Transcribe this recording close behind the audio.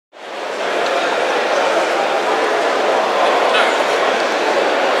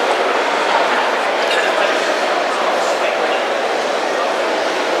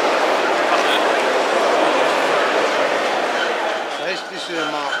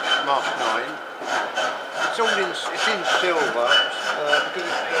Mark 9. It's in silver because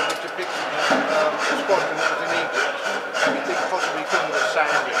it's depicting a squadron that was in Egypt. And we think possibly because of the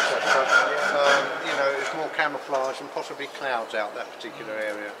sand, etc. You know, it's more camouflage and possibly clouds out that particular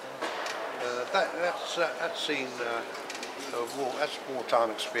area. That's seen that's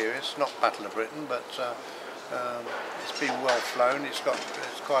wartime experience, not Battle of Britain, but it's been well flown. It's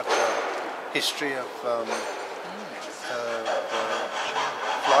quite a history of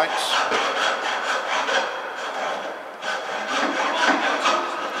flights.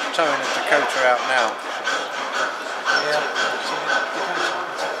 Towing a Dakota out now. Yeah.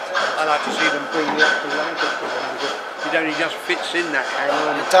 I like to see them bring the actual blanket for them because it only just fits in that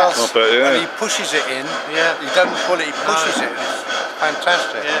hangar. It does. Yeah. And he pushes it in. Yeah. He doesn't pull it. He pushes it. It's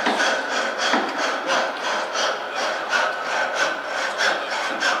fantastic. Yeah.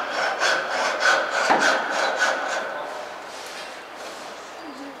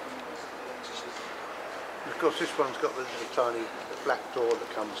 Of course, this one's got the little tiny black door that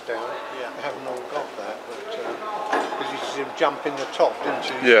comes down. Yeah. They haven't all got that, but because you see him jump in the top, didn't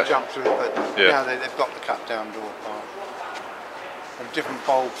you? Yeah. Jump through it, but now they've got the cut down door part. And different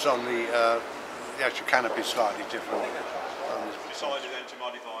bulbs on the actual canopy slightly different. Decided then to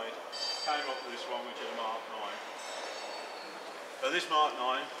modify it. Came up with this one, which is a Mark 9. So this Mark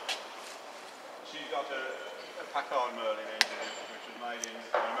 9, she's got a Packard Merlin engine, which was made in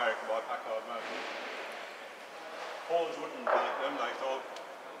America by Packard Merlin. Poles wouldn't make them. They thought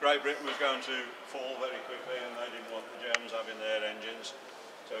Great Britain was going to fall very quickly and they didn't want the Germans having their engines.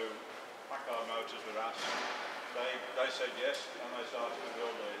 So Packard motors were asked. They said yes and they started to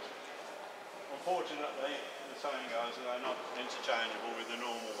build these. Unfortunately, the saying goes that they're not interchangeable with the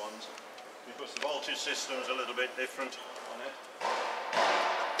normal ones because the voltage system's a little bit different on it.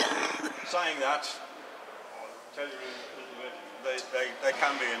 Saying that, I'll tell you a little bit, they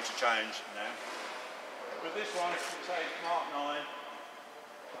can be interchanged now. With this one, it's a Mark 9.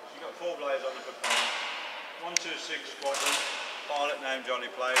 She's got 4 blades on the propeller. 126 Squadron, pilot named Johnny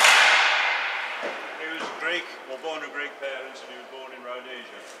Plagis. He was Greek, well born of Greek parents, and he was born in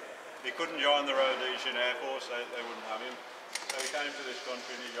Rhodesia. He couldn't join the Rhodesian Air Force, they wouldn't have him. So he came to this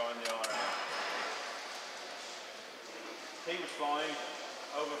country and he joined the RAF. He was flying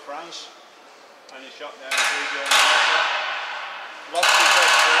over France and he shot down 3 German aircraft. Lost his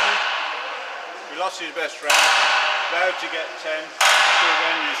best friend. He lost his best friend, vowed to get 10 to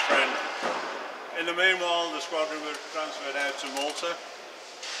avenge his friend. In the meanwhile, the squadron was transferred out to Malta.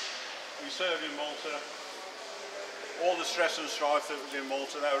 We served in Malta. All the stress and strife that was in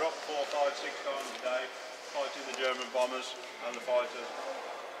Malta, they were up 4, 5, 6 times a day, fighting the German bombers and the fighters.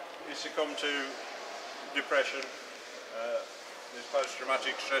 He succumbed to depression, this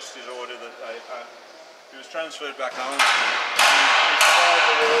post-traumatic stress disorder that they had. He was transferred back home. He survived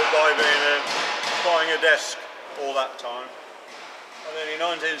the war by buying a desk all that time. And then in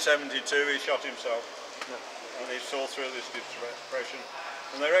 1972 he shot himself. And he saw through this depression.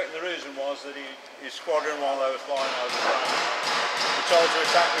 And they reckon the reason was that his squadron, while they were flying over France, were told to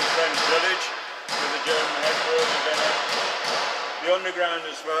attack this French village with the German headquarters in it. The underground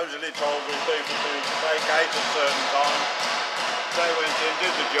is supposedly told the people to vacate at a certain time. They went in,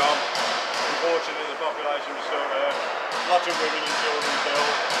 did the job. Unfortunately, the population was still there. Lots of women and children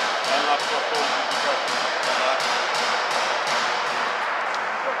killed, and that's what caused the depression.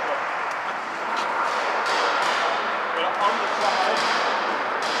 But on the side,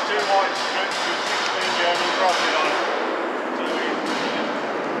 there's 2 white strips with 16 German crosses on it. So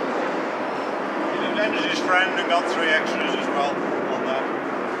he avenged his friend and got 3 extras as well on that.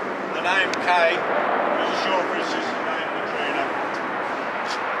 The name K was a short for his sister named Katrina.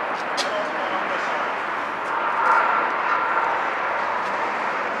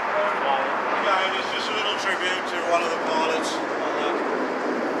 Tribute to one of the pilots on that.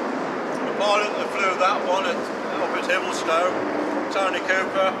 The pilot that flew that one up at Hibblestowe, Tony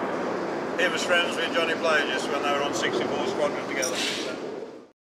Cooper, he was friends with Johnny Plagis when they were on 64 Squadron together.